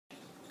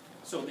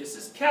So this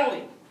is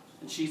Kelly,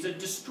 and she's a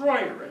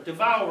destroyer, a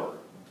devourer.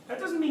 That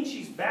doesn't mean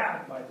she's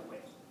bad, by the way.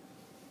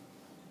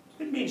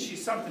 It means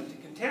she's something to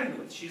contend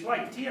with. She's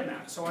like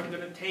Tiamat, so I'm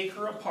going to take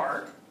her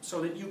apart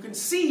so that you can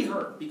see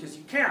her, because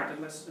you can't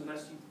unless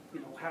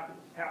you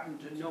happen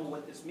to know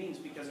what this means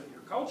because of your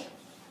culture.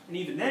 And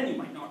even then you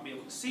might not be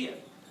able to see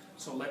it.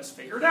 So let's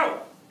figure it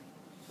out.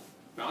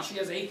 Well, she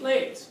has 8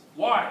 legs.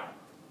 Why?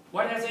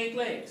 What has 8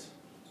 legs?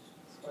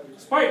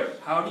 Spider.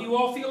 How do you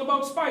all feel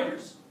about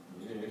spiders?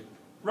 Yeah.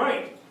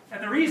 Right.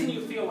 And the reason you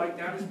feel like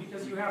that is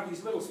because you have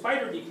these little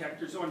spider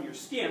detectors on your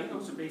skin.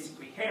 Those are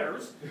basically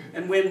hairs.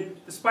 And when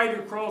the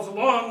spider crawls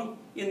along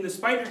in the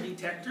spider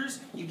detectors,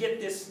 you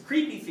get this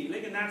creepy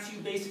feeling, and that's you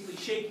basically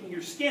shaking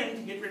your skin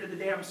to get rid of the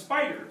damn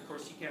spider. Of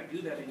course, you can't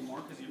do that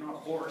anymore because you're not a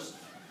horse.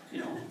 You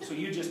know, so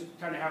you just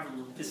kind of have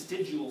a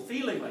vestigial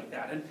feeling like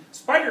that. And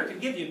spider can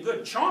give you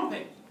good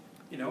chomping,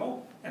 you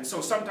know, and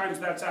so sometimes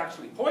that's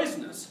actually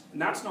poisonous, and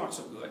that's not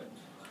so good.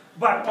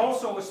 But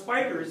also a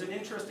spider is an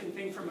interesting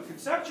thing from a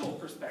conceptual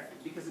perspective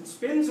because it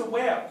spins a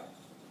web.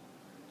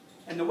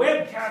 And the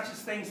web catches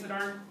things that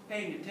aren't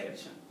paying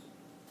attention.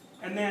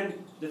 And then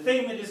the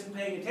thing that isn't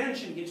paying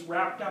attention gets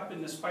wrapped up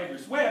in the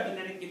spider's web and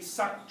then it gets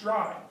sucked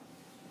dry.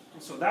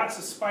 And so that's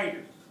a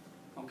spider.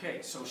 Okay,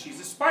 so she's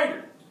a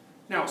spider.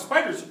 Now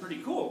spiders are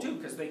pretty cool too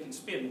because they can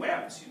spin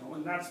webs, you know,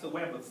 and that's the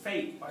web of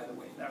fate, by the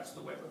way. That's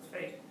the web of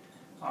fate.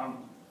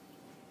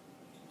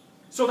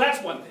 So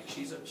that's one thing.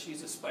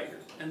 She's a spider.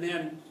 And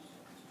then,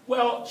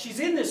 well,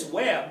 she's in this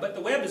web, but the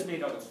web is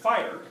made out of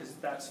fire, because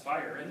that's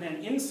fire. And then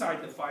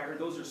inside the fire,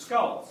 those are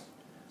skulls.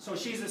 So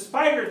she's a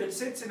spider that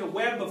sits in a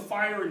web of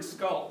fire and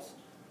skulls.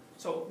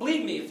 So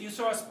believe me, if you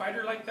saw a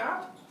spider like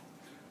that,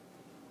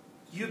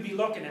 you'd be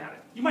looking at it.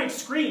 You might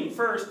scream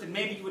first, and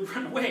maybe you would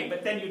run away,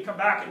 but then you'd come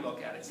back and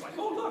look at it. It's like,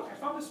 oh look, I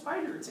found a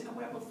spider. It's in a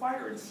web of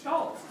fire and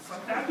skulls. It's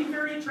like, that'd be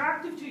very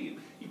attractive to you.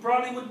 You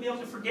probably wouldn't be able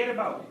to forget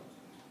about it.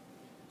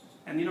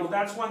 And you know,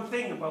 that's one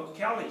thing about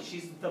Kelly.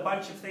 She's the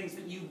bunch of things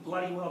that you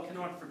bloody well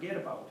cannot forget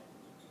about.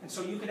 And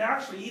so you could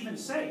actually even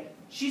say,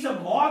 she's a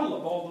model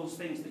of all those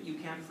things that you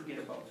can't forget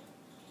about.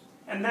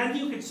 And then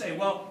you could say,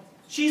 well,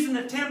 she's an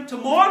attempt to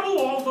model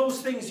all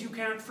those things you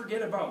can't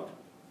forget about.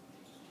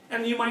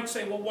 And you might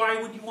say, well,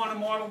 why would you want to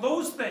model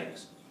those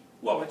things?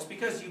 Well, it's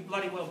because you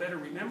bloody well better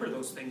remember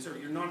those things or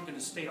you're not going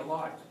to stay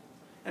alive.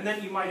 And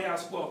then you might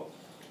ask, well,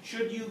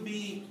 should you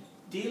be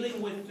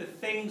dealing with the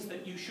things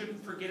that you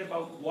shouldn't forget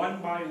about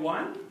one by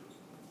one?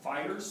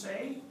 Fire,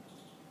 say?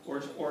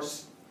 Or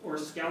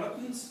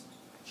skeletons?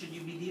 Should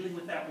you be dealing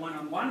with that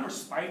one-on-one? Or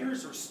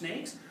spiders or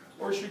snakes?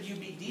 Or should you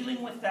be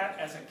dealing with that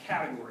as a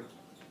category?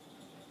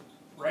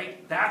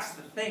 Right? That's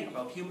the thing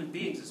about human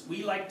beings, is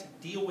we like to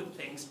deal with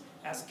things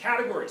as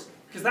categories.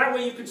 Because that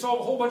way you can solve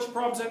a whole bunch of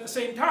problems at the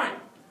same time.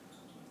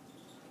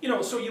 You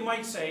know, so you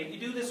might say, you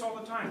do this all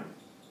the time.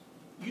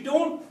 You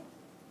don't...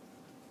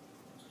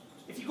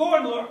 If you go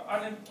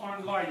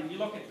online and you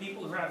look at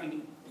people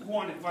who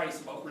want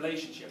advice about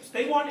relationships,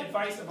 they want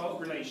advice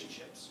about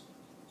relationships.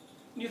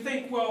 And you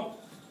think, well,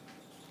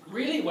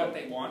 really what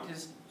they want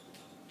is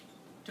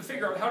to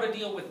figure out how to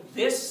deal with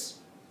this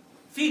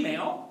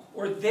female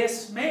or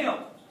this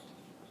male.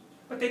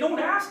 But they don't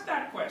ask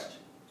that question.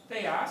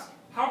 They ask,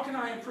 how can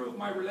I improve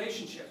my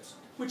relationships?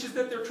 Which is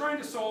that they're trying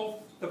to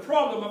solve the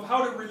problem of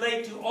how to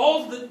relate to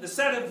all the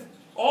set of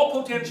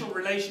all potential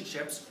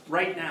relationships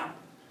right now.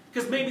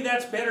 Because maybe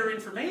that's better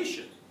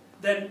information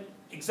than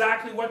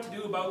exactly what to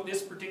do about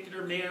this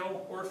particular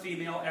male or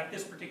female at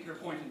this particular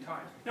point in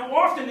time. Now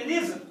often it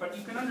isn't, but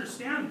you can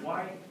understand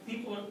why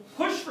people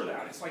push for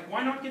that. It's like,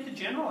 why not get the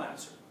general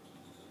answer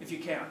if you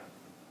can?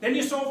 Then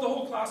you solve the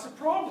whole class of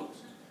problems.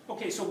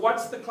 Okay, so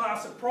what's the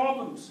class of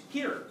problems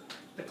here?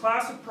 The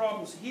class of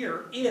problems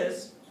here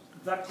is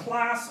the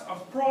class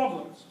of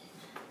problems.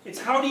 It's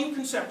how do you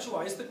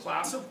conceptualize the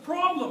class of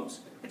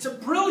problems? It's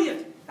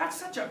that's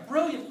such a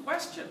brilliant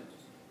question.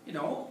 You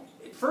know,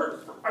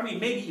 I mean,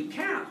 maybe you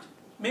can't.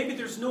 Maybe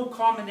there's no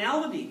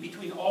commonality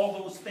between all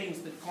those things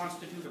that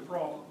constitute a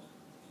problem.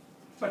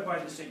 But by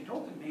the same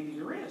token, maybe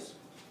there is.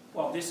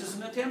 Well, this is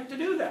an attempt to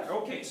do that.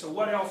 Okay, so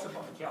what else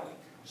about Kelly?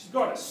 She's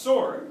got a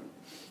sword.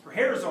 Her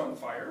hair's on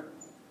fire.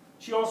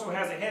 She also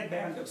has a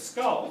headband of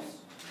skulls.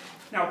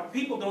 Now,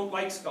 people don't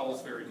like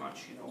skulls very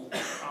much, you know.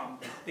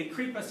 They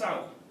creep us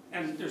out.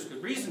 And there's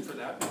good reason for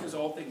that, because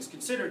all things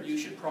considered, you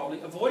should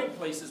probably avoid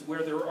places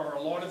where there are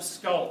a lot of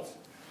skulls.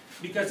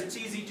 Because it's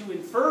easy to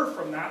infer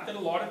from that a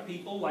lot of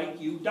people like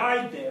you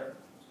died there.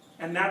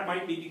 And that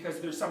might be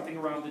because there's something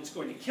around that's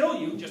going to kill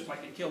you, just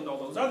like it killed all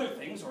those other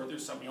things, or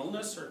there's some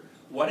illness or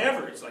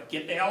whatever. It's like,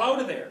 get the hell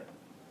out of there.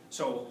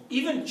 So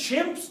even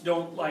chimps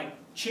don't like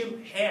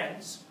chimp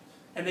heads,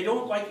 and they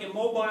don't like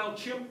immobile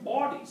chimp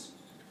bodies.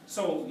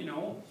 So, you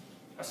know,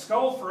 a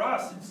skull for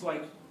us, it's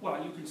like,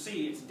 well, you can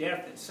see it's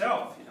death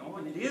itself, you know,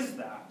 and it is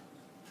that.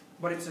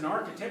 But it's an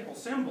archetypal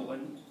symbol,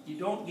 and you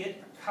don't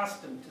get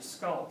accustomed to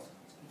skulls.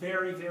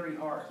 Very, very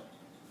hard.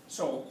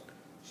 So,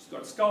 she's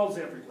got skulls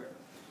everywhere.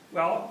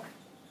 Well,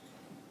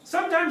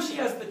 sometimes she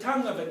has the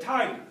tongue of a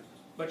tiger,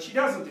 but she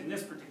doesn't in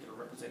this particular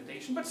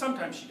representation, but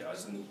sometimes she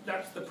does, and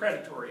that's the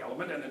predatory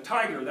element. And a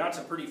tiger, that's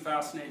a pretty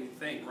fascinating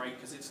thing, right?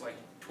 Because it's like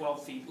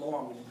 12 feet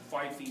long and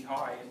 5 feet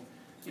high, and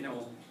you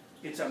know,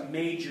 it's a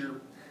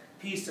major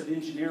piece of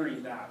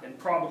engineering that, and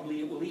probably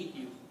it will eat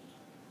you.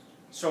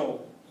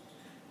 So,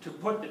 to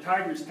put the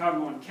tiger's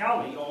tongue on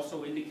Kelly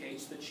also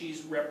indicates that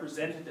she's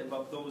representative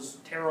of those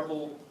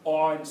terrible,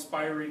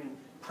 awe-inspiring,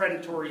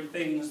 predatory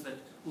things that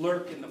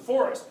lurk in the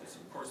forest. Because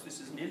of course this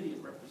is an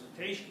Indian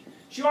representation.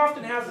 She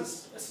often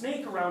has a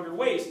snake around her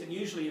waist, and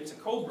usually it's a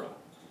cobra.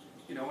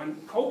 You know,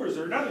 and cobras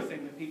are another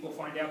thing that people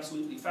find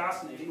absolutely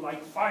fascinating,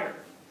 like fire.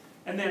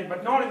 And then,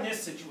 but not in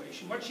this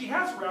situation. What she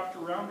has wrapped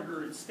around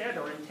her instead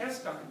are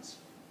intestines.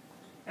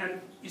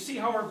 And you see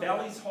how her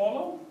belly's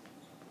hollow?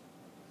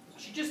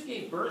 She just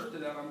gave birth to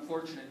that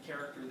unfortunate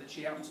character that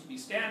she happens to be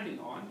standing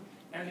on,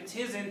 and it's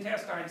his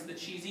intestines that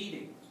she's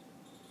eating.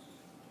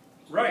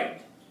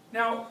 Right.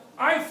 Now,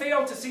 I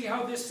fail to see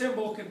how this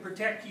symbol can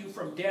protect you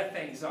from death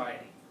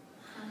anxiety.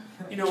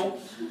 You know,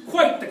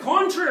 quite the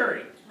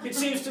contrary. It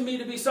seems to me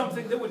to be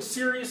something that would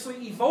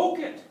seriously evoke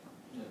it.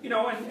 You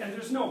know, and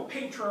there's no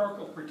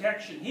patriarchal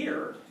protection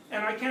here,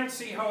 and I can't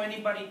see how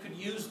anybody could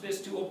use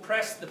this to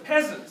oppress the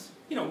peasants.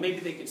 You know, maybe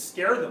they could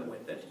scare them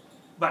with it,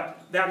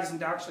 but that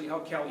isn't actually how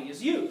Kelly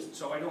is used,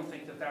 so I don't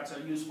think that that's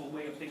a useful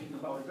way of thinking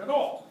about it at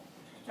all.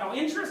 Now,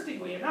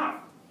 interestingly enough,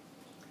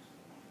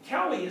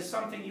 Kelly is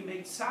something you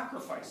make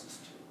sacrifices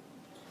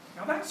to.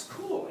 Now that's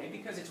cool, eh?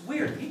 Because it's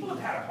weird. People have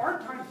had a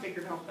hard time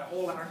figuring out the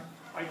whole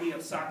idea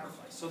of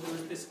sacrifice. So there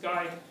was this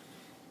guy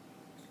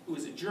who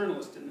was a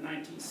journalist in the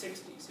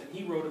 1960s, and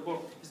he wrote a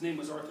book. His name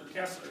was Arthur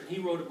Koestler, and he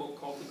wrote a book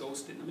called The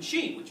Ghost in the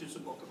Machine, which is a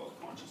book about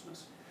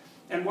consciousness.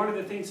 And one of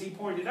the things he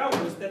pointed out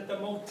was that the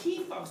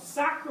motif of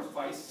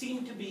sacrifice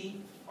seemed to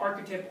be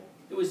archetypal.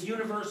 It was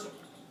universal.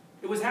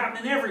 It was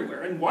happening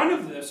everywhere. And one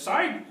of the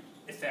side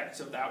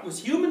effects of that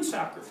was human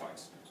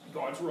sacrifice. The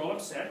gods were all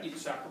upset. You'd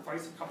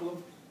sacrifice a couple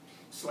of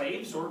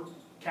slaves or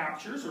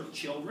captures or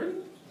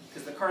children,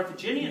 because the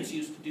Carthaginians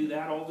used to do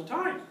that all the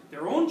time.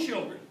 Their own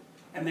children.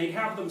 And they'd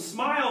have them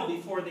smile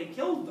before they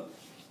killed them.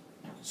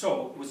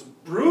 So it was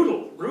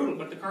brutal, brutal.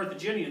 But the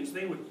Carthaginians,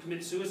 they would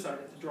commit suicide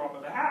at the drop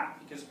of a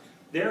hat, because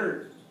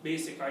their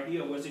basic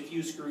idea was, if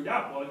you screwed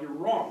up, well, you're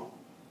wrong.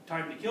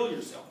 Time to kill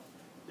yourself.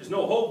 There's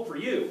no hope for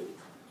you.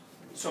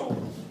 So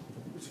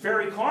it's a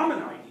very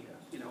common idea,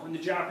 you know, and the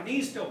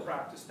Japanese still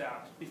practiced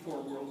that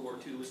before World War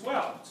II as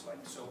well. It's like,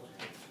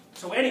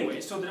 so anyway,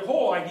 so the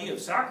whole idea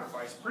of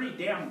sacrifice, pretty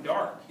damn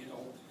dark, you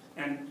know,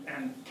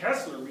 and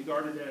Kessler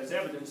regarded it as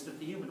evidence that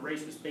the human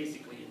race was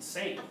basically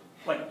insane,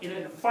 like in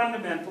a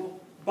fundamental,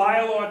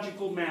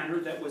 biological manner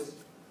that was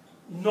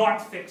not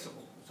fixable.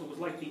 So it was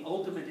like the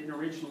ultimate in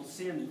original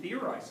sin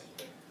theorizing.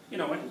 You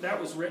know, and that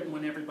was written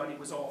when everybody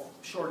was all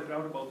shorted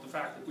out about the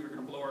fact that we were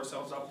going to blow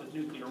ourselves up with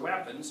nuclear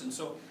weapons. And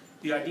so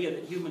the idea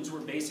that humans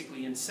were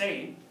basically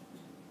insane,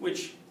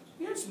 which,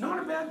 yeah, it's not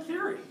a bad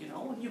theory, you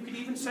know. And you could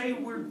even say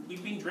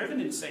we've been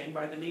driven insane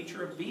by the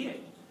nature of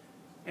being.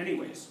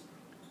 Anyways,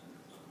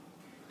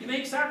 you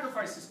make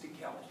sacrifices to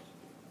Kelly.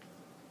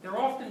 They're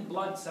often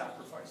blood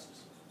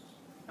sacrifices.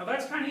 Now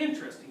that's kind of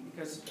interesting,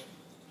 because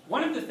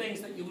one of the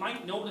things that you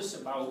might notice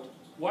about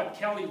what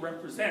Kelly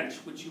represents,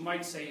 which you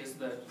might say is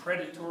the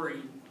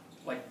predatory,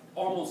 like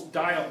almost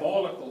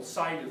diabolical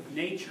side of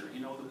nature, you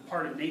know, the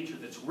part of nature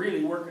that's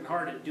really working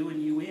hard at doing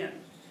you in,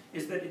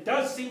 is that it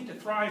does seem to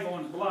thrive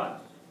on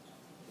blood.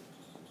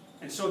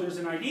 And so there's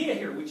an idea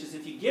here, which is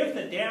if you give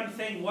the damn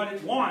thing what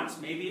it wants,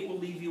 maybe it will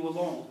leave you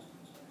alone.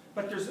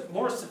 But there's a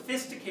more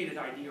sophisticated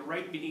idea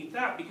right beneath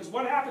that, because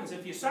what happens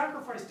if you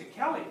sacrifice to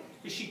Kelly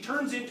is she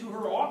turns into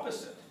her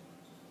opposite.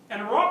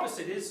 And her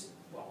opposite is,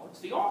 well,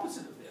 it's the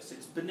opposite of this.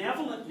 It's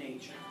benevolent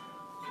nature.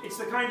 It's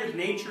the kind of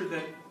nature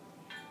that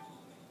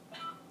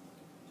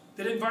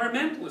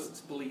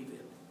environmentalists believe in.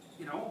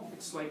 You know,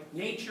 it's like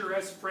nature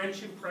as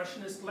French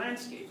Impressionist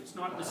landscape. It's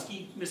not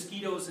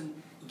mosquitoes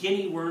and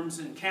guinea worms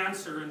and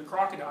cancer and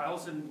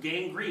crocodiles and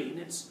gangrene.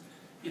 It's,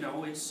 you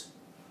know, it's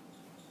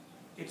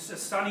a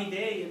sunny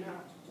day in an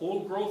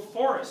old growth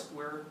forest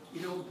where,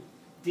 you know,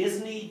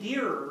 Disney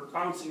deer are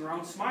bouncing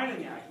around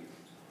smiling at you.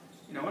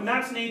 You know, and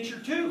that's nature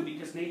too,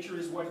 because nature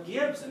is what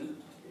gives. And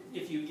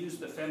if you use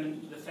the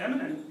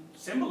feminine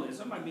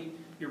symbolism, I mean,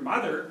 your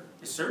mother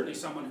is certainly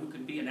someone who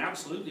can be an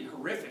absolutely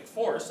horrific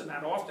force, and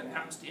that often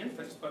happens to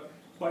infants, but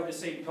by the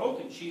same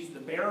token, she's the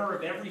bearer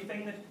of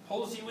everything that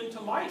pulls you into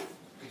life.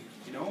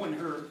 You know, and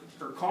her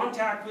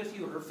contact with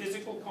you, her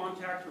physical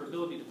contact, her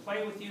ability to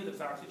play with you, the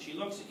fact that she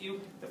looks at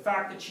you, the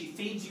fact that she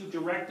feeds you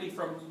directly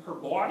from her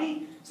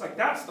body, it's like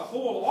that's the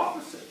whole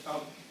opposite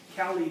of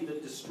Kelly the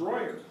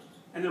Destroyer.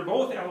 And they're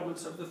both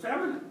elements of the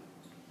feminine.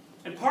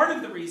 And part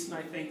of the reason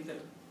I think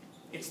that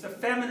it's the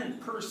feminine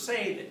per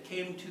se that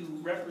came to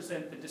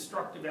represent the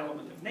destructive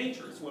element of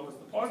nature as well as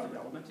the positive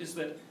element is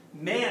that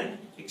men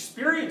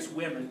experience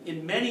women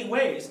in many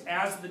ways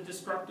as the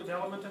destructive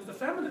element of the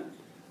feminine.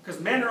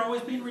 Because men are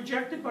always being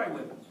rejected by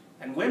women.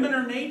 And women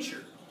are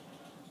nature.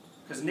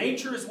 Because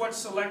nature is what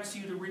selects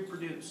you to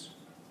reproduce.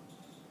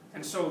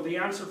 And so the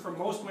answer from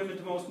most women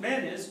to most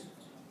men is,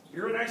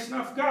 you're a nice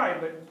enough guy,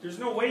 but there's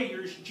no way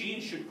your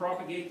genes should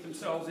propagate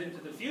themselves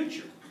into the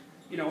future.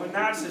 You know, and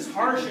that's as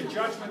harsh a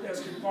judgment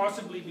as can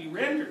possibly be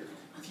rendered.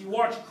 If you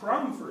watch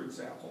Crumb, for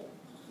example,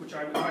 which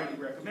I would highly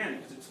recommend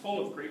because it's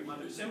full of great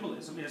mother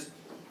symbolism, is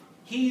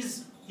he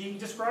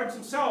describes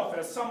himself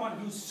as someone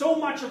who's so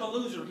much of a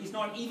loser, he's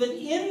not even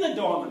in the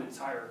dominance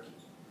hierarchy.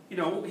 You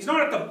know, he's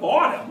not at the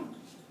bottom,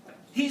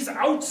 he's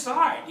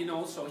outside, you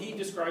know, so he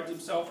describes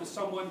himself as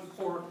someone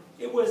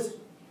it was,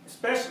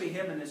 especially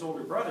him and his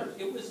older brother,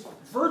 it was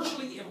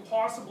virtually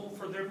impossible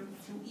for them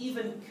to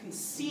even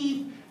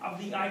conceive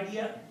of the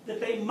idea that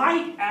they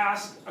might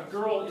ask a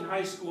girl in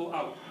high school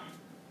out.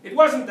 It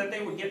wasn't that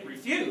they would get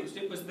refused,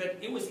 it was that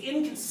it was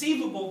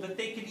inconceivable that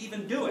they could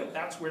even do it.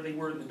 That's where they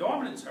were in the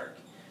dominance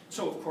hierarchy.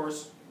 So of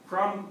course,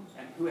 Crumb,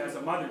 and who has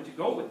a mother to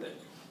go with it,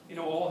 you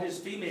know, all his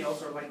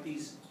females are like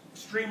these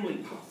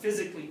extremely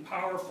physically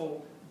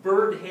powerful,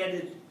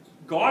 bird-headed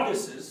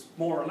goddesses,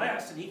 more or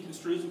less, and he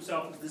construes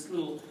himself as this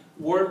little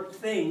warped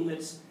thing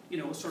that's, you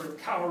know, sort of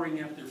cowering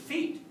at their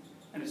feet.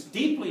 And it's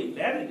deeply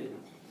embedded in him.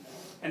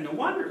 And no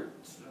wonder,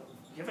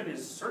 given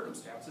his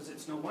circumstances,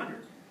 it's no wonder.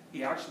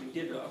 He actually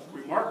did a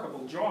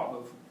remarkable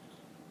job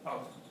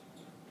of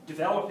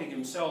developing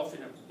himself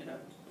in a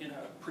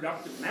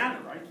productive manner,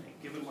 I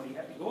think, given what he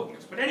had to go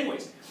against. But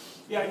anyways,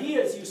 the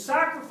idea is you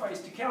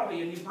sacrifice to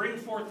Kelly and you bring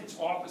forth its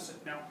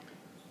opposite. Now,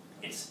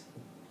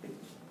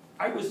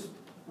 I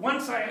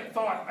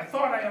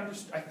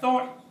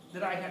thought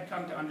that I had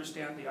come to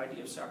understand the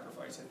idea of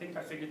sacrifice. I think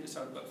I figured this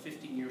out about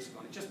 15 years ago.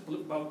 And it just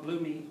blew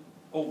me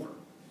over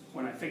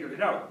when I figured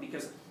it out,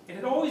 because it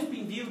had always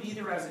been viewed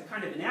either as a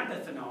kind of an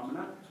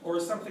epiphenomena or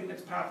as something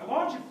that's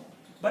pathological.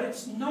 But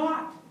it's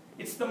not.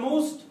 It's the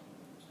most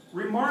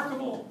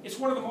remarkable, it's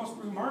one of the most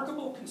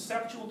remarkable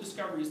conceptual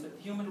discoveries that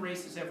the human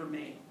race has ever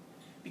made.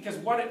 Because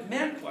what it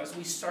meant was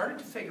we started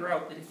to figure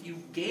out that if you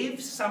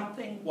gave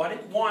something what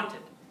it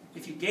wanted,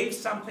 if you gave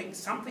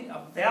something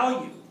of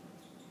value,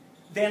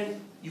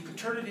 then you could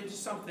turn it into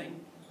something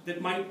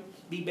that might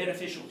be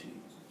beneficial to you.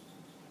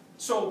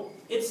 So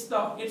it's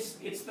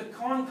the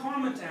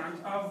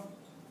concomitant of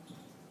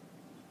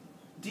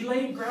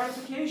delayed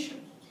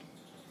gratification.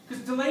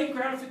 Because delayed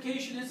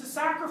gratification is a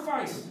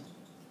sacrifice.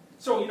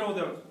 So, you know,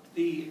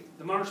 the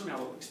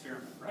marshmallow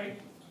experiment, right?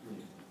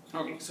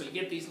 Okay, so you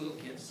get these little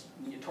kids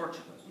and you torture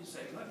them. You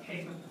say, look,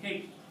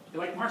 hey, you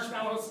like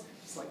marshmallows?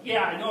 It's like,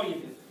 yeah, I know you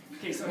do.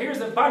 Okay, so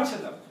here's a bunch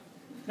of them.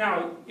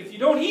 Now, if you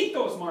don't eat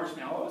those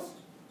marshmallows,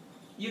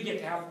 you get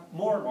to have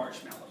more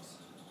marshmallows.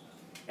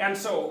 And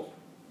so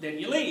then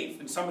you leave,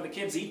 and some of the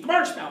kids eat the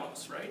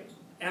marshmallows, right?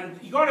 And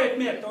you got to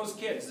admit, those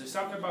kids, there's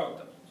something about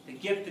them. They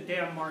get the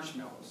damn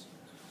marshmallows.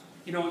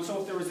 You know, and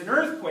so if there was an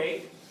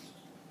earthquake,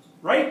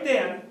 right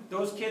then,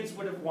 those kids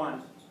would have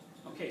won.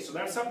 Okay, so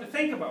that's something to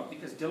think about,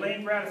 because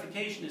delayed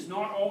gratification is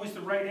not always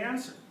the right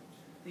answer.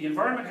 The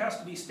environment has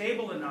to be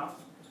stable enough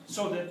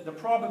so that the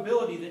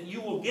probability that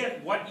you will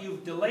get what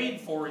you've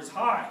delayed for is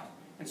high.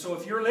 And so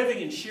if you're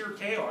living in sheer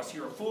chaos,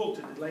 you're a fool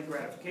to delayed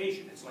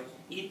gratification. It's like,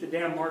 eat the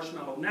damn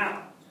marshmallow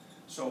now.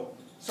 So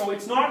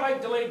it's not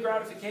like delayed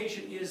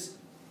gratification is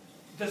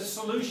the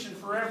solution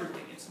for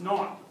everything. It's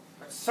not.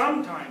 But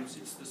sometimes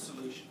it's the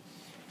solution.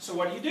 So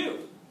what do?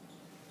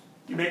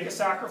 You make a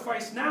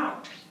sacrifice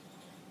now.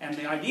 And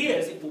the idea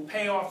is it will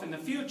pay off in the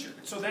future.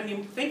 So then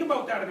you think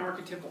about that in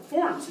archetypal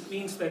forms. It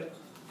means that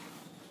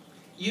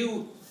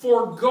you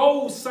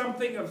forego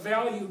something of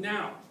value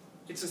now.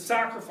 It's a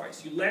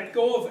sacrifice. You let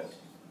go of it.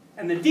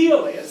 And the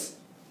deal is,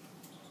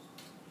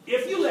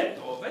 if you let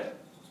go of it,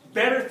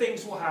 better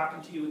things will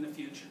happen to you in the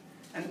future.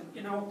 And,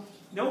 you know,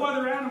 no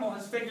other animal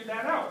has figured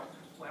that out.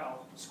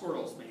 Well,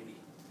 squirrels maybe,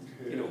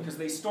 you know, because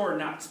they store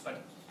nuts,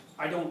 but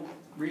I don't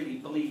really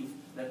believe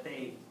that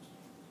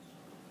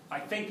I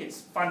think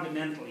it's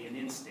fundamentally an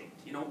instinct.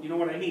 You know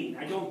what I mean?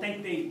 I don't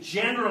think they've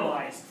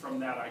generalized from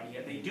that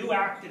idea. They do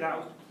act it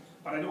out,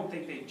 but I don't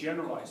think they've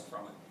generalized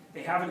from it.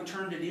 They haven't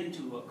turned it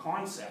into a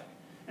concept.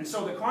 And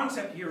so the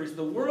concept here is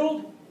the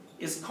world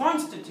is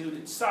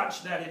constituted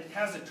such that it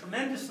has a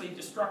tremendously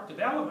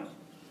destructive element.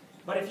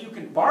 But if you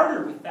can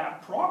barter with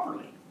that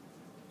properly,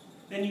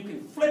 then you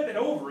can flip it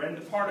over and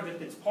the part of it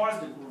that's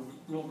positive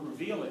will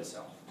reveal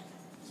itself.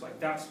 It's like,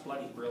 that's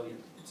bloody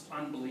brilliant. It's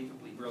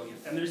unbelievably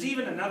brilliant. And there's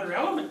even another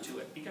element to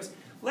it, because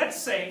let's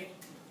say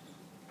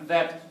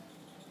that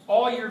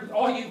all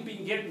you've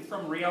been getting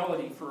from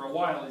reality for a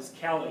while is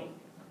Kelly.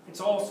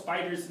 It's all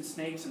spiders and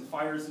snakes and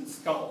fires and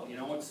skull, you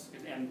know,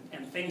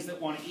 and things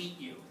that want to eat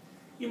you.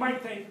 You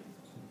might think,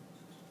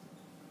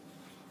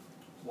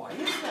 why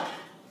is that?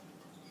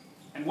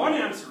 And one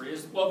answer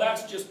is, well,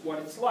 that's just what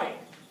it's like.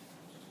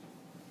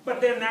 But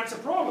then that's a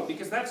problem,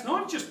 because that's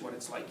not just what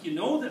it's like. You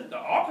know that the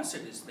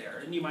opposite is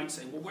there, and you might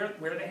say, well,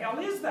 where the hell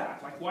is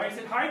that? Like, why is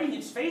it hiding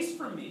its face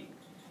from me?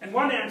 And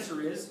one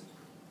answer is,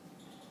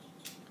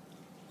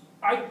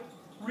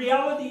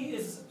 reality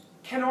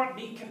cannot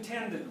be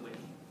contended with.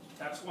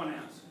 That's one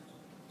answer.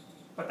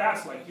 But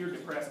that's like, you're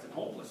depressed and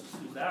hopeless as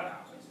soon as that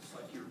happens. It's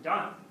like, you're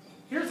done.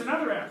 Here's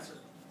another answer.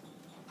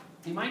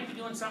 You might be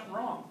doing something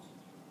wrong.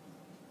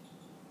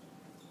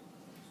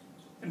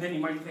 And then you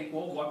might think,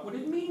 well, what would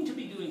it mean to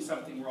be doing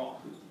something wrong?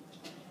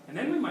 And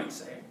then we might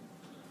say,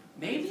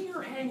 maybe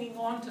you're hanging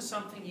on to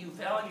something you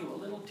value a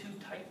little too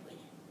tightly.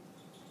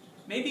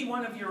 Maybe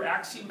one of your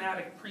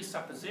axiomatic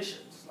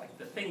presuppositions, like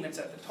the thing that's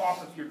at the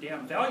top of your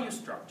damn value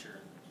structure,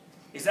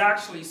 is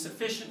actually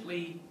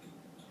sufficiently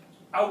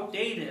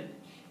outdated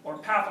or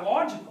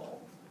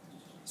pathological,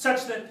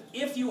 such that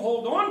if you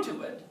hold on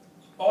to it,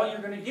 all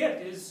you're going to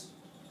get is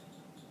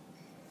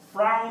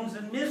frowns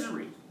and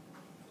misery.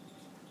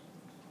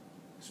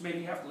 So maybe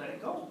you have to let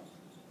it go.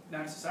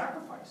 That's a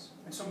sacrifice.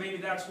 And so maybe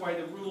that's why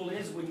the rule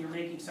is when you're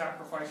making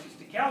sacrifices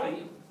to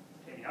Kelly,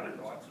 any other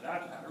god for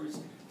that matter, is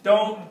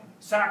don't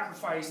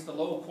sacrifice the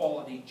low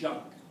quality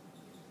junk.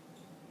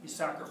 You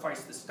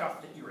sacrifice the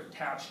stuff that you're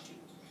attached to.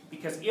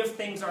 Because if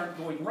things aren't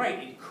going right,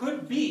 it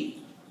could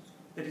be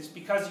that it's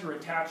because you're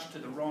attached to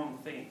the wrong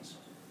things.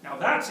 Now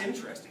that's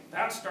interesting.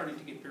 That's starting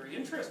to get very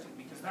interesting,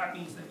 because that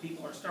means that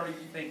people are starting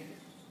to think,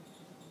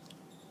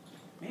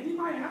 maybe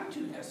my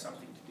attitude has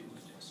something to do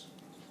with this.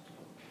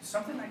 It's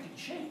something I can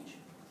change.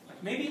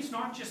 Like maybe it's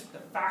not just the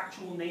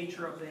factual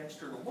nature of the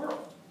external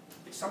world.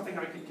 It's something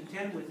I can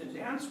contend with and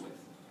dance with.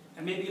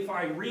 And maybe if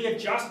I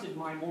readjusted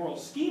my moral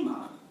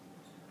schema,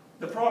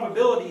 the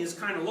probability is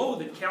kind of low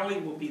that Kelly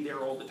will be there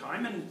all the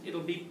time, and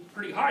it'll be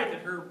pretty high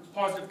that her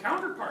positive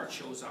counterpart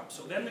shows up.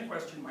 So then the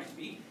question might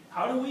be,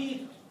 how do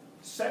we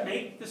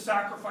make the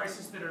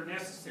sacrifices that are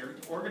necessary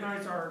to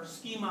organize our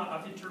schema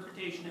of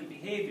interpretation and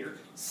behavior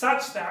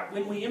such that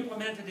when we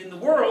implement it in the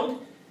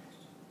world,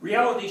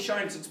 reality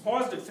shines its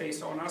positive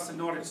face on us and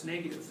not its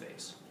negative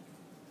face?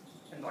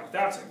 And like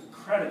that's an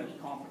incredibly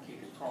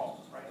complicated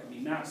problem, right? I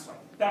mean, that's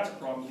a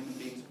problem human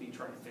beings have been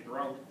trying to figure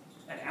out,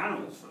 and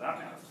animals for that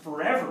matter,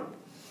 forever.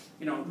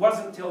 You know, it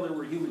wasn't until there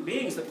were human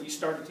beings that we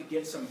started to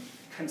get some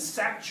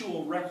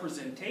conceptual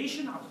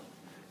representation of it.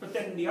 But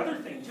then the other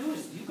thing too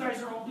is you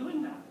guys are all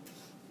doing that.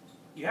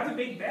 You have a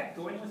big bet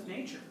going with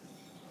nature.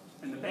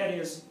 And the bet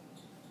is,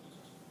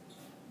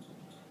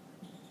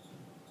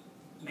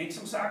 make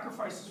some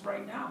sacrifices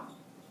right now.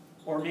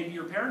 Or maybe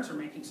your parents are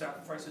making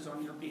sacrifices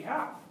on your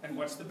behalf. And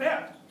what's the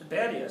bet? The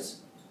bet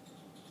is,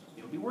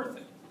 it'll be worth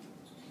it.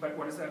 But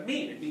what does that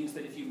mean? It means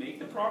that if you make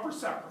the proper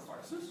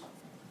sacrifices,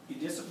 you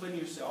discipline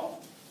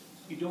yourself,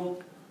 you're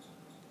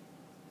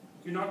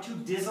not too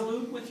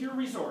dissolute with your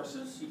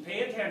resources, you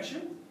pay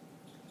attention,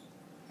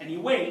 and you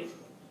wait,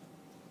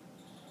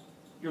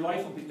 your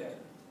life will be better.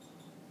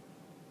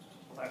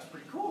 Well, that's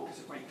pretty cool, because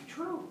it might be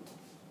true.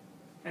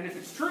 And if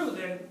it's true,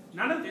 then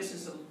none of this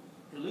is an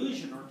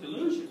illusion or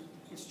delusion.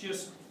 It's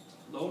just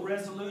low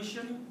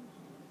resolution,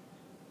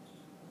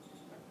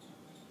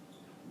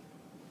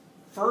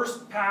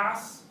 first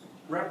pass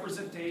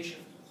representation.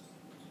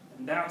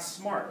 And that's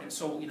smart. And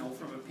so, you know,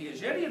 from a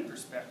Piagetian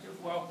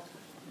perspective, well,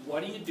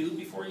 what do you do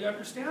before you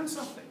understand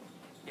something?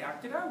 You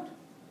act it out.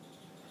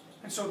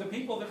 And so the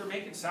people that are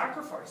making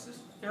sacrifices,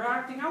 they're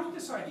acting out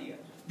this idea.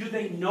 Do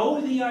they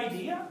know the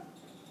idea?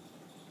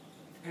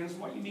 Depends on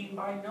what you mean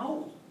by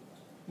know.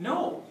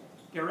 No,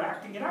 they're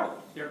acting it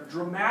out. They're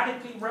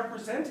dramatically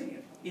representing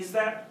it. Is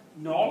that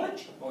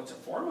knowledge? Well, it's a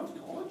form of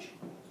knowledge.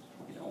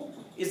 You know,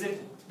 is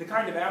it the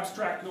kind of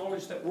abstract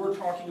knowledge that we're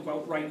talking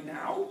about right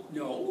now?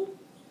 No.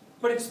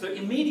 But it's the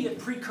immediate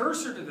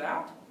precursor to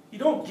that. You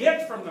don't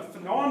get from the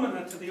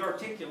phenomena to the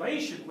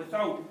articulation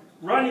without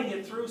running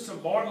it through some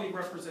bodily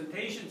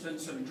representations and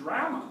some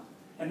drama.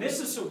 And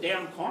this is so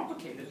damn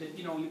complicated that,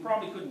 you know, you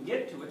probably couldn't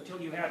get to it till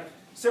you had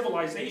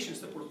civilizations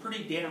that were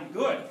pretty damn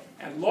good,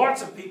 and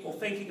lots of people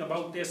thinking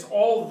about this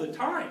all the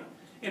time.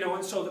 You know,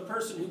 and so the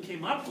person who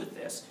came up with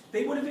this,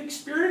 they would have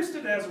experienced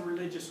it as a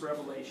religious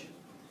revelation.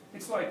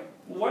 It's like,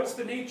 what's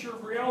the nature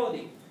of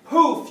reality?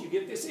 Poof, you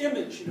get this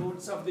image, you know,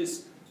 it's of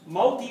this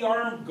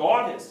multi-armed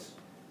goddess,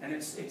 and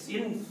it's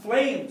in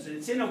flames, and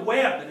it's in a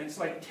web, and it's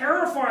like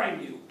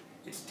terrifying you.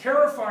 It's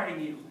terrifying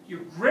you.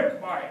 You're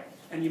gripped by it,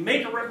 and you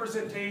make a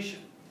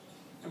representation.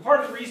 And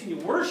part of the reason you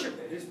worship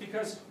it is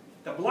because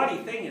the bloody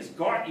thing has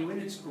got you in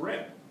its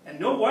grip. And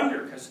no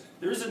wonder, because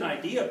there's an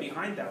idea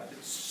behind that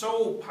that's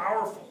so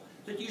powerful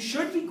that you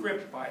should be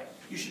gripped by it.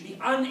 You should be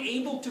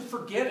unable to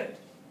forget it.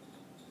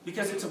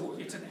 Because it's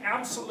an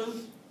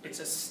absolute, it's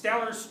a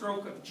stellar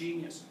stroke of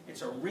genius.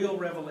 It's a real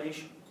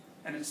revelation.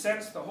 And it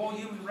sets the whole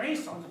human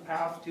race on the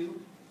path to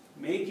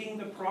making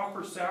the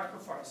proper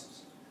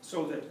sacrifices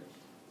so that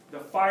the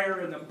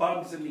fire and the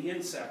bugs and the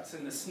insects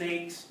and the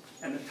snakes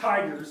and the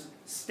tigers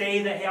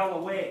stay the hell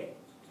away.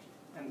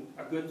 And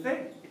a good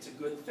thing. It's a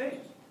good thing.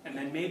 And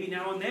then maybe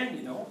now and then,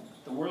 you know,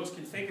 the world's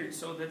configured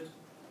so that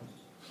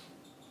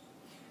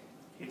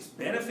it's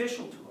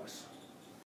beneficial to us.